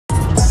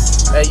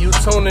Hey, you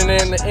tuning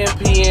in to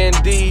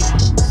MPND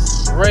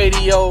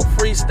Radio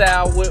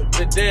Freestyle with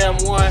the Damn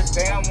One.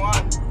 Damn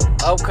One.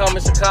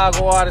 Upcoming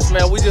Chicago artist,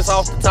 man. We just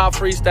off the top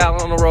freestyle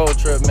on the road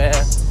trip, man.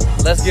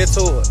 Let's get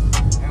to it.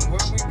 And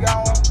where we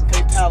going,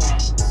 they tell them.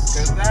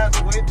 Cause that's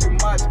way too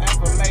much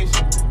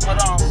information. Hold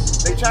on,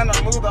 they tryna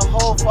move the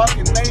whole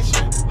fucking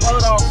nation.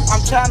 Hold on, I'm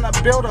tryna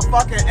build a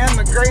fucking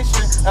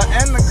integration. An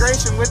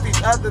integration with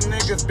these other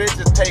niggas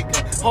bitches taking.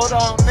 Hold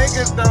on,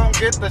 niggas don't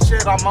get the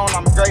shit I'm on,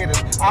 I'm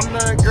greatest. I'm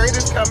the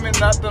greatest coming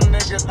up, them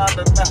niggas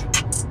under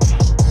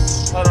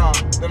Hold on,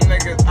 them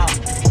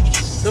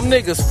niggas Them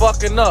niggas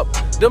fucking up.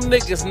 Them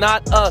niggas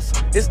not us.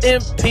 It's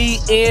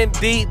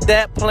MPND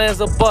that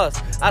plans a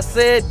bust. I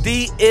said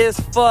D is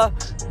for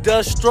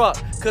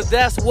destruct. Cause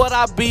that's what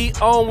I be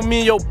on when me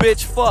and your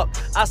bitch fuck.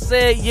 I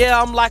said, yeah,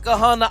 I'm like a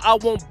hunter, I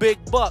want big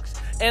bucks.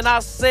 And I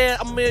said,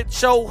 I'm in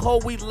show ho,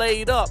 we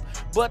laid up.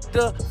 But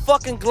the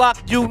fucking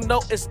Glock, you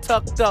know it's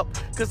tucked up.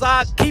 Cause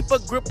I keep a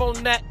grip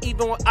on that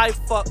even when I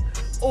fuck.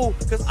 Ooh,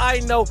 cause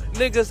I know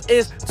niggas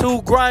is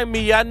too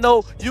grimy. I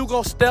know you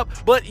gon' step,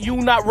 but you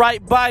not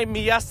right by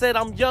me. I said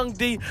I'm Young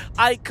D,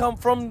 I come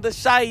from the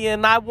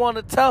Cheyenne. I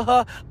wanna tell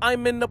her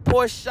I'm in the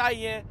Porsche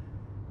Cheyenne.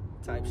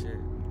 Type shit.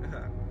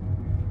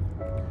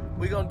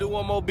 We gonna do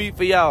one more beat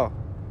for y'all.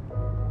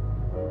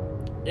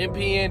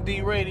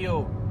 MPND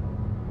Radio.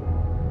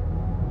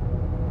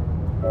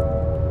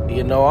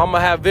 You know, I'm gonna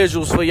have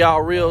visuals for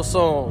y'all real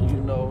soon, you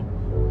know.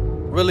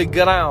 Really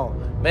get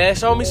on. Man,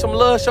 show me some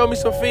love, show me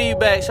some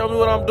feedback, show me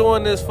what I'm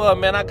doing this for,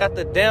 man. I got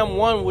the Damn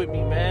One with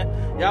me, man.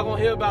 Y'all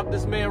gonna hear about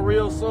this man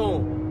real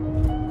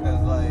soon.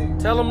 Cause like,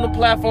 tell them the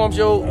platforms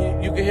you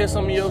can hear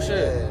some of your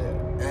shit.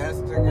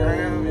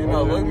 Instagram, you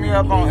know, look me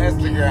up on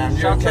Instagram.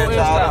 You'll catch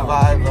your all the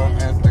vibes on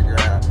Instagram.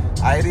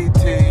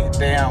 IDT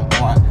Damn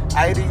One.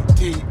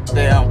 IDT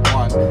Damn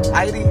One.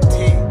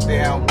 IDT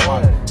Damn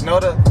One. Know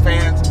the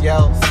fans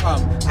yell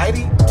some.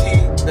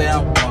 IDT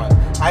Damn One.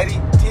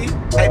 IDT,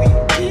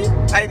 IDT,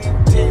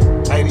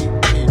 IDT,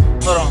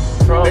 IDT. Hold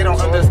on. They don't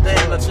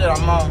understand the shit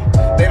I'm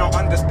on. They don't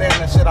understand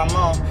the shit I'm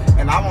on.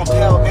 And I won't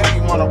tell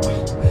anyone.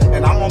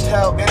 And I won't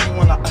tell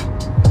anyone.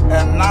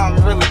 And now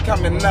I'm really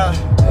coming up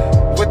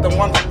with the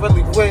ones I'm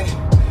really with.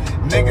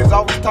 Niggas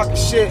always talking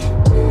shit.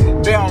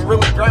 They don't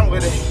really grind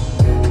with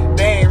it.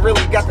 They ain't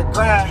really got the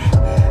grind.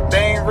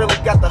 They ain't really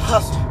got the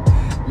hustle.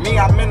 Me,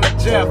 I'm in the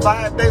gym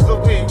 5 days a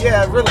week.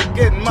 Yeah, really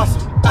getting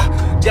muscle.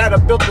 Gotta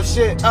build the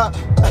shit up.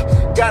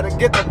 Gotta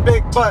get the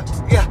big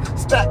butts. Yeah,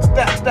 stack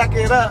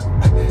it up.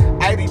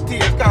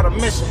 IDT has got a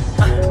mission.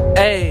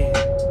 Hey,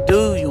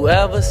 do you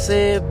ever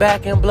sit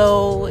back and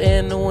blow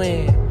in the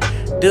wind?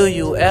 Do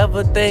you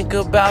ever think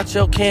about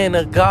your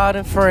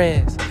kindergarten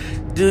friends?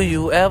 Do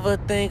you ever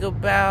think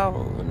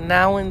about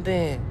now and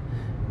then?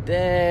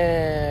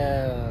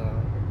 Damn.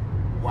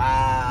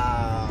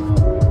 Wow.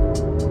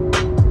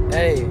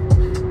 Hey.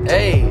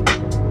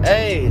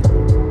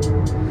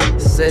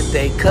 Said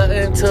they cut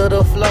into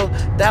the flow.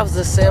 That was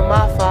a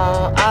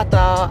semi-fall. I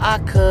thought I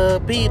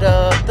could beat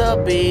up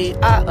the beat.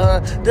 I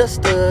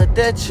understood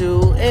that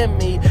you and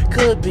me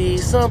could be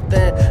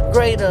something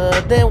greater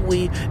than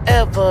we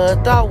ever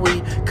thought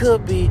we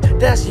could be.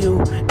 That's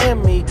you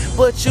and me,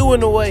 but you in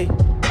the way.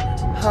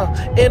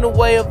 In the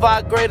way of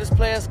our greatest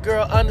plans,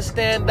 girl,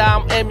 understand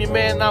I'm your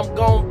man, I'm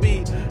gonna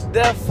be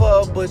there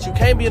for, but you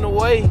can't be in the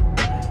way.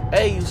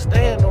 Hey, you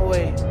stay in the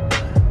way.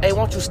 Hey,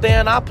 won't you stay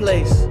in our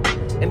place?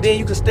 And then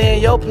you can stay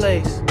in your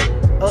place.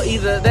 Or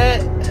either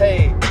that,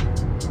 hey,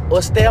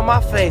 or stay on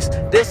my face.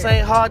 This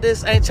ain't hard,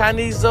 this ain't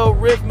Chinese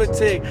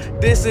arithmetic.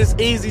 This is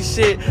easy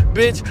shit,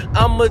 bitch.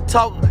 I'ma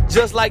talk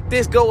just like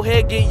this. Go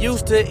ahead, get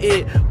used to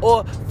it.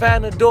 Or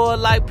find a door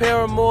like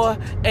Paramore.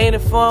 Ain't it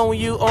fun when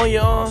you on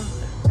your own?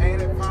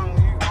 Ain't it fun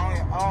when you on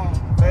your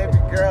own? Baby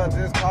girl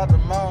just called the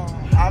moan.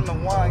 I'm the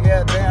one,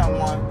 yeah, damn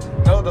one.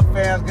 Know the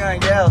fans gonna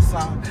yell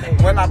some.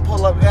 When I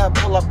pull up, yeah,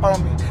 pull up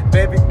on me.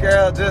 Baby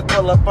girl, just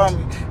pull up on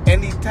me.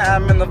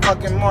 Anytime in the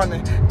fucking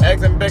morning.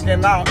 Eggs and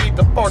bacon, I don't eat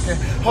the pork.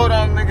 Hold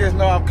on, niggas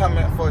know I'm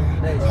coming for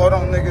you. Hold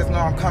on, niggas know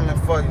I'm coming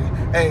for you.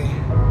 Hey,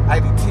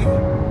 IDT.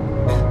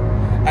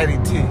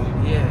 IDT.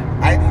 Yeah.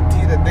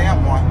 IDT the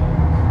damn one.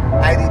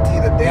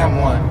 IDT the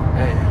damn one.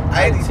 Hey.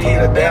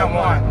 IDT the damn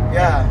one.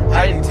 Yeah.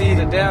 IDT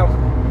the damn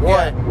one.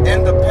 Yeah.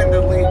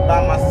 Independently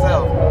by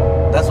myself.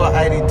 That's what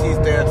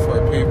IDT stands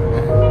for,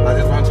 people. I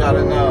just want y'all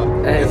to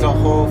know. Hey. It's a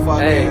whole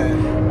fucking... Hey.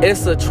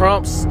 It's a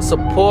Trump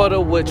supporter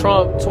with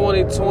Trump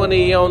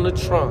 2020 on the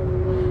Trump.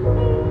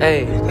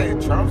 Hey. You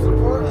say Trump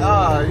supporter?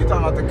 You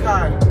talking about the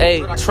car.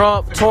 Hey,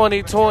 Trump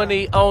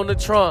 2020 on the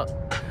Trump.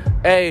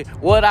 Hey,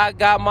 what I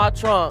got my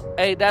trunk.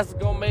 Hey, that's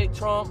gonna make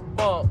Trump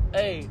bump.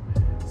 Hey,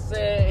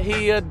 said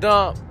he a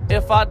dump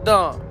if I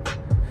dump.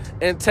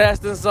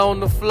 Intestines on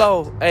the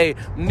flow. Hey,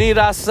 need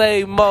I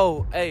say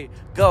more? Hey,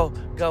 go,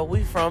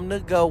 we from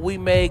the go. We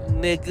make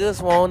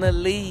niggas wanna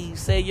leave.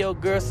 Say your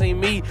girl see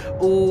me,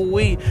 ooh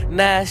wee,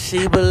 now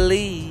she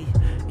believe.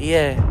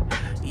 Yeah,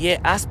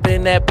 I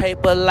spin that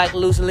paper like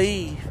loose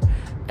leaf.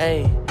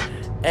 Hey,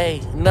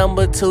 Hey,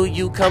 number 2,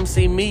 you come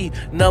see me.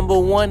 Number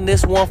 1,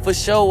 this one for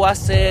show. I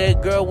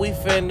said, girl, we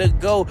finna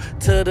go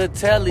to the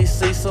telly,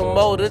 see some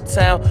Motor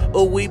Town.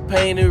 Ooh, we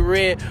painted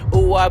red.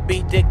 Ooh, I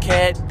beat the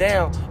cat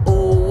down.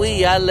 Ooh,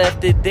 I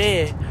left it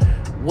dead.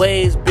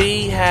 Waves,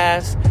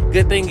 beehives.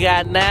 Good thing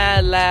got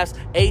 9 lives.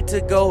 8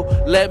 to go.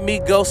 Let me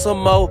go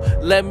some more.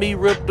 Let me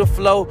rip the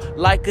flow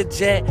like a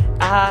jet.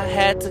 I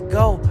had to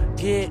go.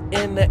 Get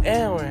in the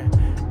air.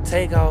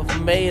 Take off,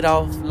 made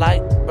off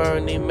like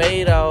Bernie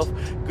Madoff.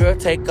 Girl,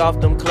 take off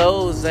them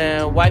clothes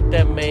and wipe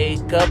that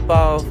makeup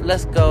off.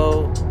 Let's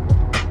go.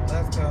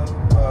 Let's go.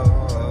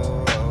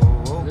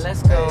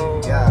 Let's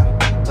go. Hey,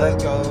 yeah.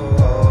 Let's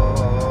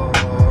go.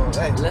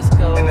 Hey. Let's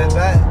go. And it's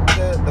back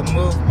to the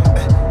movement.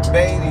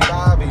 Baby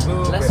Bobby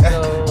movement. Let's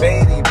go.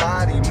 Baby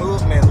body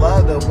movement.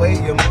 Love the way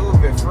you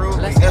move it freely.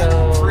 Let's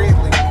go.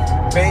 Freely.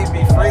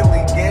 Baby,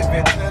 freely give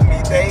it to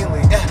me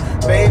daily.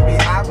 Baby,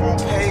 I won't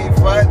pay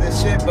for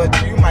this shit, but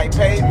you might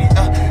pay me.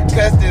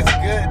 Cause this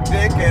good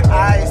dick and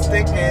I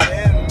stick it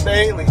in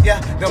daily.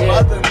 Them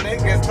other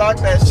niggas talk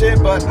that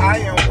shit, but I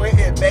am with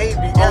it,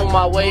 baby. On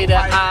my way to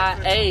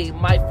IA,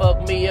 might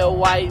fuck me a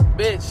white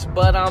bitch,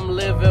 but I'm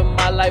living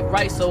my life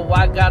right, so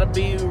I gotta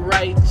be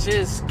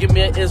righteous. Give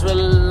me an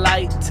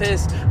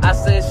Israelite-tis. I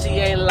said she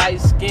ain't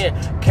light skin,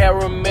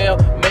 caramel,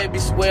 maybe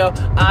swell.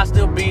 I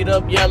still beat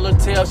up yellow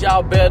tails.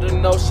 Y'all better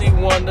know she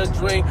wanna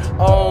drink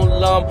on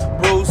Lum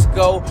Brusco.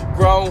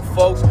 Grown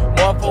folks,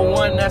 1 for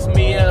 1, that's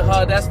me and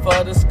her, that's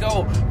for the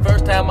scope.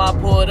 First time I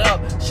pulled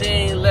up, she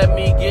ain't let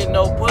me get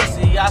no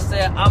pussy. I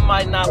said I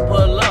might not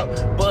pull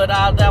up, but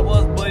that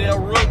was a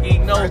rookie,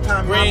 no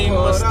green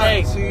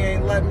mistake. Up, she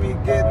ain't let me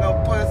get no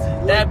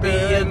pussy. That be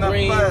a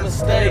green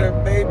mistake.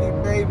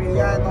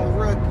 Baby, I no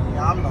rookie.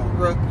 I'm no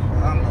rookie.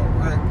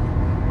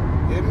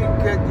 Give me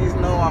cookies,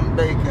 no, I'm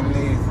baking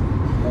these.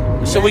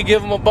 Should we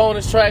give them a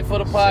bonus track for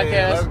the podcast?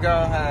 Shit, let's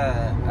go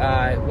ahead.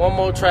 Alright, one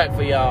more track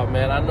for y'all,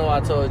 man. I know I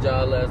told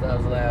y'all that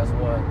was the last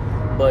one,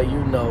 but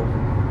you know,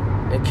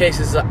 in case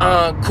it's an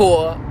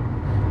encore,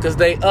 because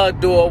they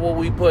adore what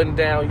we putting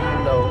down, you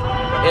know,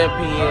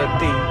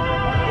 MPND.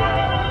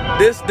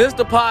 This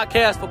the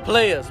podcast for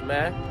players,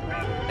 man.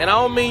 And I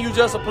don't mean you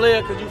just a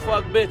player because you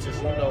fuck bitches,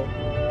 you know.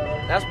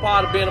 That's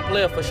part of being a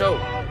player for sure.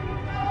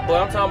 But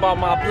I'm talking about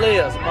my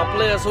players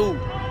who,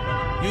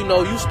 you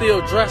know, you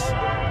still dressing.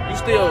 You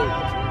still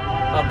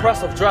a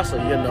impressive dresser,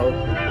 you know.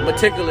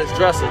 Meticulous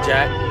dresser,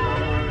 Jack.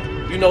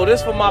 You know,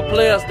 this for my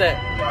players that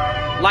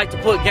like to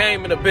put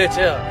game in a bitch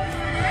here.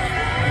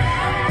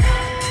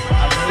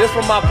 This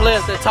for my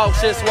players that talk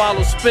shit,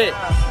 swallow, spit.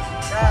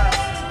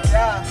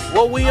 Yeah.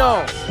 What we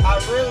on? I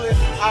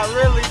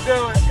really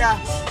do it, yeah.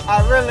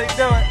 I really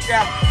do it,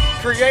 yeah.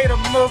 Create a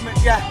movement,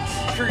 yeah.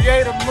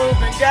 Create a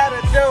movement, gotta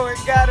do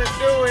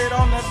it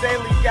on the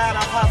daily,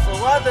 gotta hustle.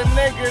 Other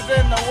niggas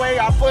in the way,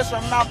 I push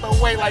them out the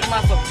way like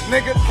muscle.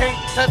 Niggas can't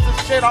touch the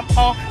shit I'm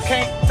on,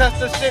 can't touch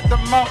the shit the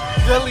mo.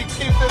 Really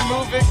keep it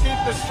moving, keep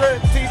the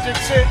strategic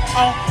shit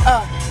on,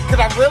 cause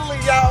I'm really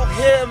out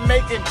here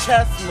making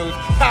chess moves,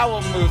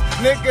 power moves.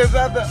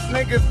 Other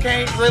niggas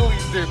can't really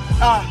do,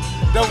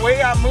 the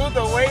way I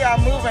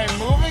move ain't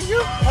moving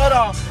you? Hold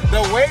on,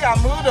 the way I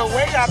move, the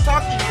way I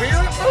talk, you hear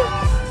it,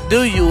 boo?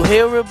 Do you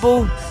hear it,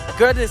 boo?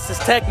 Girl, this is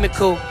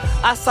technical.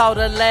 I saw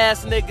the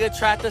last nigga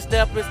try to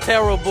step, it's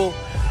terrible.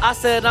 I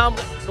said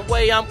the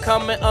way I'm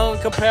coming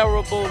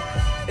uncomparable.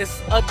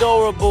 It's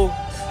adorable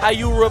how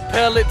you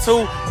repel it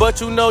too,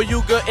 but you know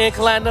you good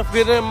inclined to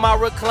fit in my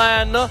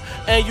recliner,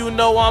 and you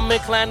know I'm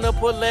inclined to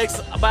put legs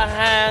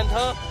behind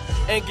her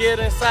and get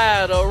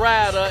inside her,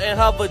 ride her in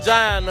her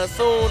vagina.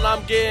 Soon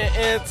I'm getting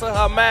into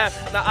her mind.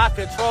 Now I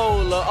control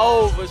her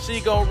over. She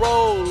gon'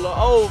 roll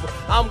her over.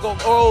 I'm gon'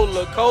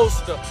 roller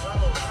coaster.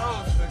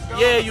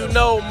 Yeah, you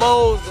know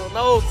Moses,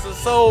 notes are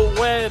so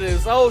wet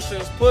as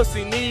oceans.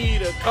 Pussy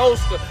need a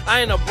coaster.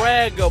 I ain't a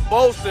bragger,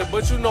 boasting,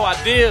 but you know I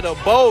did a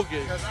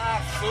bogus. Cause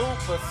I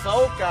super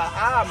soaker,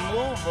 I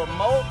move a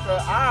motor,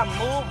 I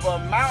move a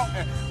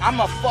mountain. I'm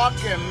a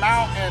fucking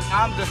mountain.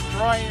 I'm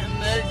destroying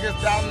niggas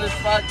down this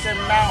fucking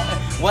mountain.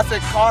 What's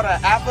it called,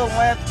 an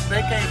avalanche?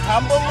 They can't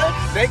tumble it.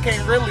 They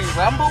can't really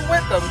rumble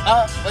with them.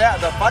 Yeah,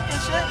 the fucking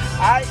shit.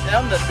 I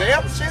am the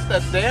damn shit, the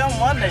damn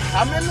one they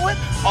coming with.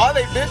 All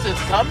they bitches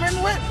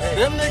coming with.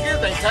 Them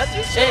niggas ain't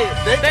touching shit.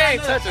 They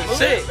ain't touching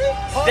shit.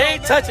 They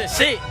ain't touching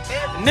shit.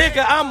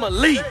 Nigga, I'm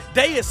elite.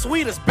 They as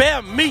sweet as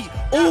bear meat.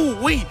 Ooh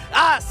wee.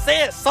 I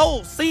said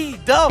so. See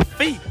the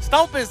feet.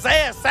 Stomp his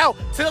ass out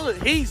till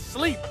he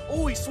sleep.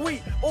 Ooh, he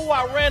sweet. Ooh,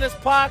 I ran his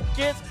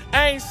pockets.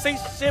 I ain't see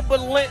shit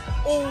but lint.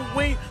 Ooh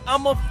wee.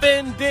 I'm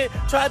offended.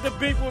 Tried to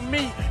beef with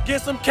me.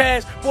 Get some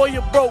cash. Boy,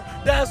 you broke.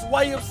 That's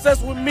why you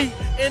obsessed with me.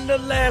 In the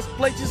last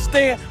place you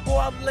stand. Boy,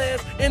 I'm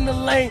last in the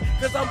lane.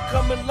 Cause I'm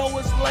coming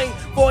lowest lane.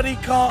 40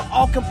 car,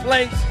 all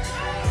complaints.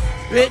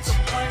 Bitch.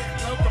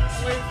 No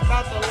complaints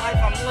about the life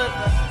I'm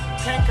living.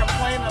 Can't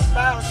complain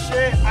about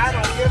shit, I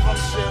don't give them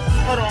shit.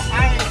 Hold on,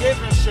 I ain't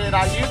giving shit.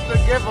 I used to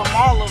give them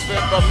all of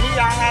it, but me,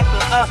 I had to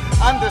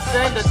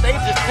understand that they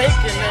just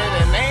taking it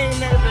and they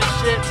ain't giving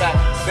shit back.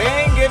 They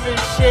ain't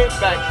giving shit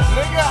back.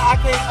 Nigga, I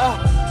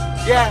can't,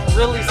 Yeah,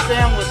 really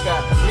stand with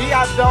that. Me,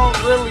 I don't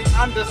really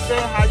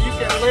understand how you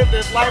can live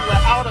this life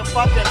without a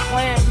fucking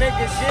plan.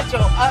 Niggas, get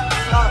your ups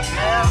up,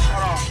 man.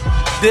 Hold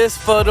on. This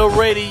for the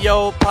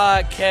radio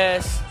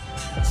podcast,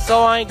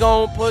 so I ain't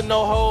gonna put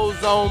no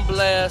hoes on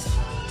blast.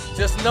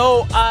 Just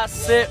know I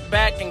sit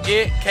back and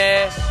get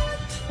cash.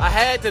 I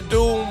had to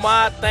do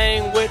my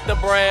thing with the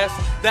brass.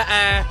 The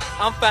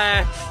I'm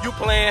fine, you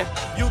playing,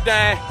 you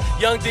dying.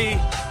 Young D,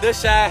 the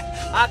shy,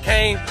 I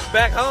came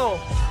back home.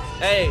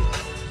 Hey,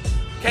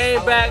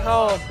 came back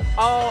home.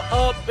 All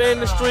up in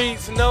the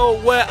streets, know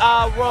where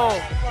I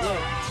roam.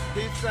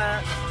 He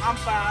said, I'm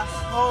fine,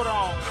 hold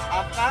on,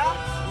 I'm fine?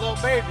 Little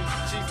baby,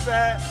 she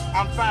said,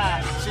 I'm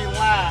fine, she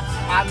lied.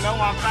 I know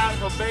I'm fine,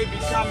 so baby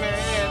come in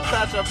here and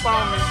touch up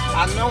on me.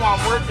 I know I'm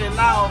working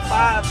out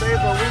 5 days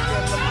a week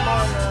in the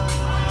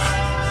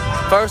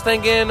morning. First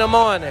thing in the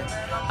morning,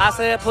 I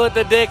said put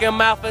the dick in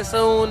mouth as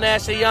soon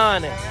as she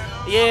yawning.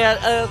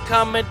 Yeah,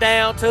 coming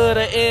down to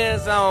the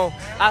end zone.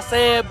 I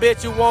said,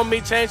 bitch, you want me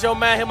change your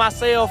mind? Hit my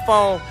cell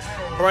phone.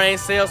 Brain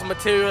cells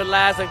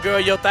materializing, girl,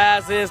 your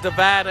thighs is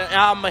dividing.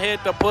 I'ma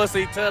hit the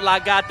pussy till I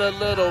got the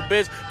little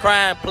bitch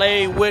crying.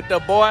 Play with the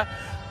boy,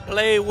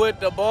 play with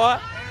the boy.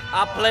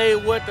 I play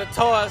with the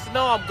toys.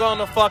 No, I'm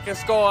gonna fucking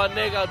score,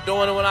 nigga. I'm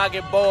doing it when I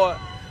get bored.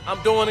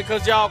 I'm doing it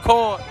cause y'all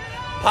corn.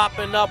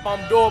 Popping up, I'm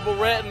Dorba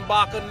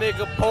Rettenbacher,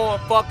 nigga, pouring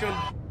fucking.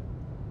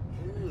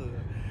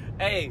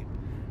 Hey,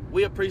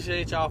 we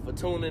appreciate y'all for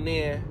tuning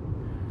in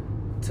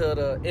to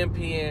the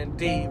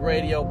MPND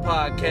Radio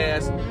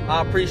Podcast.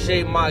 I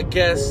appreciate my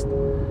guest,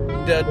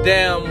 the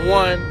damn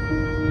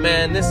one.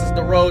 Man, this is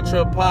the Road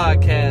Trip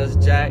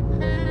Podcast, Jack. You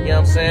know what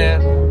I'm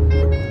saying?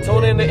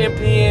 Tune in to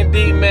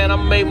MPND, man. I'm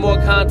gonna make more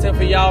content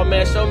for y'all,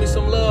 man. Show me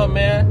some love,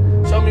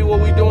 man. Show me what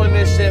we doing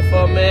this shit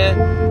for,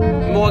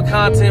 man. More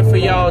content for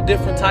y'all,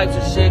 different types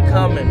of shit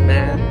coming,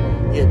 man.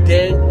 You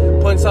dig?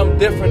 Putting something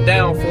different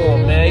down for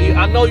them, man.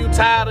 I know you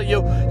tired of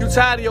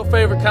your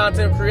favorite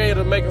content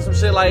creator making some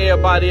shit like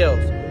everybody else.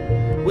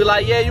 We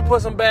like, yeah, you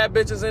put some bad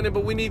bitches in it,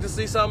 but we need to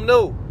see something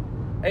new.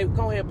 Hey,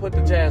 go ahead and put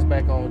the jazz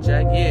back on,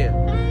 Jack.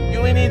 Yeah,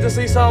 you need to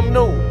see something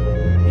new.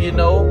 You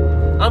know,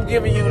 I'm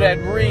giving you that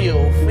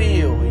real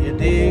feel. You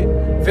dig?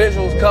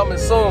 Visuals coming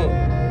soon,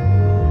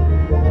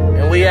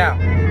 and we out.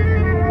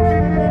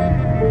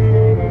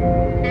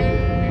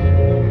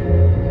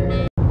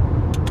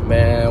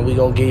 Man, we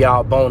gonna give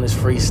y'all a bonus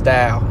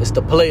freestyle. It's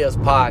the Players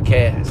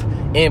Podcast,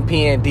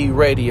 MPND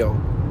Radio.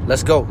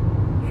 Let's go.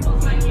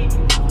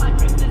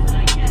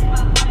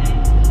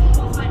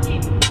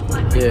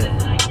 Yeah.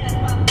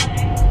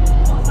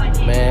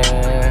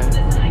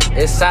 Man,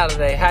 it's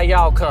Saturday. How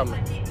y'all coming?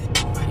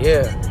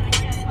 Yeah.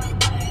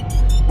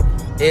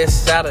 It's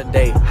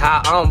Saturday.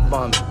 How I'm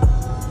bumming.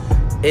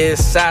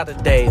 It's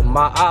Saturday.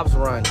 My ops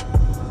running.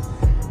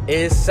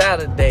 It's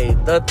Saturday.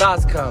 The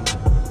thoughts coming.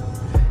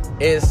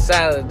 It's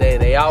Saturday,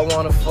 they all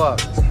wanna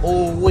fuck.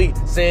 Ooh, we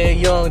said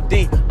Young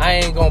D, I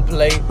ain't gonna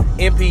play.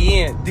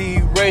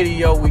 MPND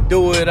Radio, we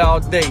do it all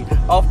day.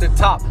 Off the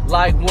top,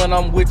 like when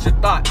I'm with your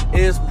thought,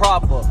 it's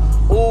proper.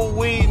 Ooh,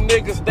 we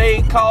niggas,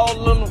 they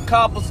callin' them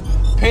coppers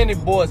penny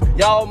boys.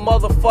 Y'all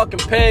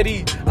motherfucking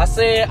petty. I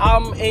said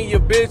I'm in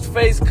your bitch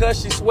face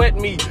cause she sweat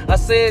me. I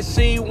said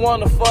she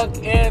wanna fuck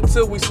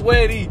until we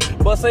sweaty.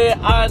 But said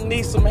I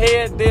need some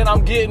head, then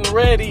I'm getting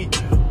ready.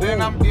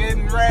 Then I'm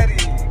getting ready.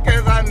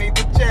 Cause I need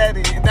the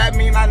chatty. That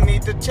mean I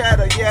need the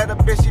chatter. Yeah, the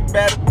bitch, she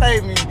better pay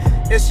me.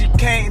 If she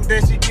can't,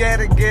 then she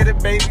gotta get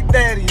it, baby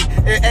daddy.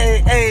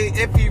 Hey,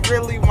 if he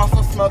really wants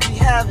some smoke, he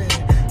have it.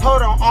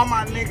 Hold on, all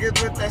my niggas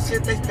with that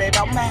shit, they stayed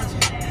out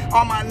magic.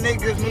 All my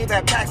niggas knew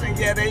that passion,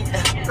 yeah, they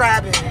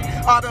grab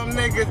it. All them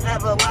niggas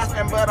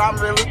everlasting, but I'm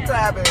really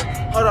crabbing.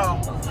 Hold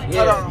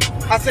on.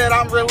 I said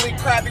I'm really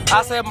crabby.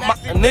 I said my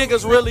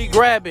niggas really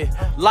grab it.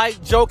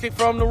 Like joking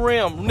from the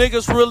rim.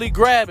 Niggas really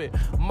grab it.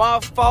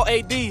 My fault,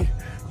 AD.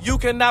 You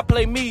cannot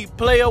play me,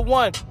 player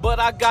one, but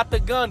I got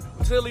the gun,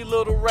 silly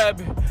little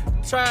rabbit.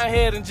 Try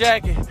head and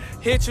jacket,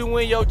 hit you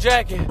in your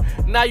jacket.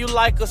 Now you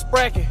like a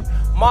spracket.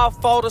 My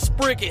fault, a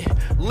spricket.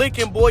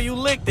 Licking, boy, you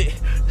licked it.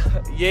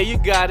 Yeah, you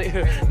got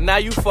it. Now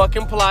you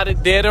fucking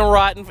plotted, dead and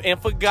rotten and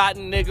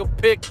forgotten, nigga.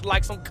 Picked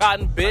like some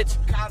cotton, bitch.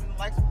 Cotton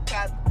like some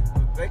cotton.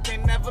 They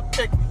can never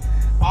pick me.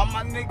 All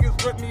my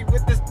niggas with me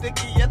with the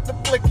sticky at the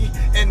flicky.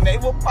 And they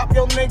will pop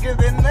your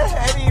niggas in the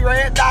heady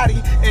red dotty.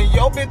 And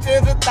your bitch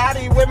is a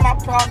thotty with my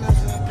partners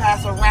and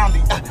pass a roundy.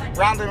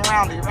 Round and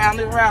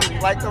roundy,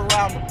 like a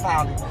round and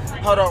poundy.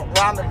 Hold on,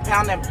 round and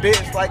pound that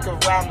bitch like a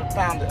round and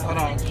pound it. Hold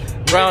on.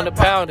 Round and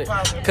pound it,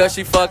 cause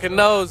she fucking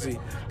nosy.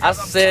 I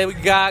said we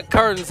got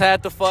curtains,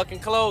 had to fucking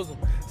close them.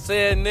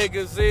 Said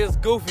niggas is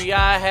goofy,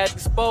 I had to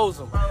expose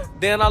them.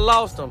 Then I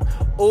lost them.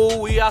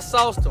 Ooh, I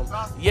sauced them.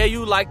 Yeah,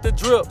 you like the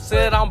drip.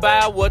 Said I'm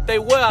bad what they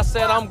wear. I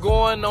said I'm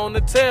going on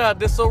the tear.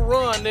 This a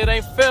run, it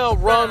ain't fair.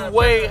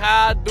 Runway,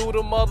 how I do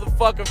the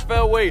motherfucking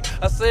fairway.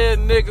 I said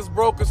niggas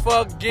broke as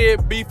fuck,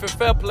 get beef and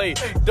fair play.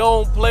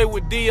 Don't play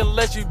with D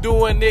unless you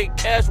doing it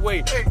cash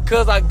way.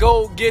 Cause I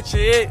go get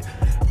you it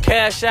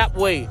cash app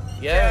way.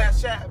 Yeah.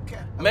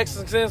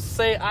 Mexicans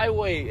say I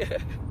wait.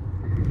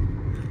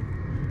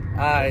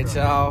 Alright,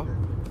 y'all.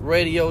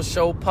 Radio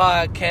Show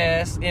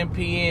Podcast,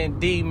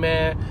 NPND,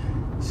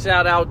 man.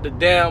 Shout out to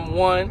Damn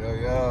One.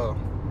 Yo.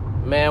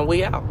 Man,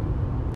 we out.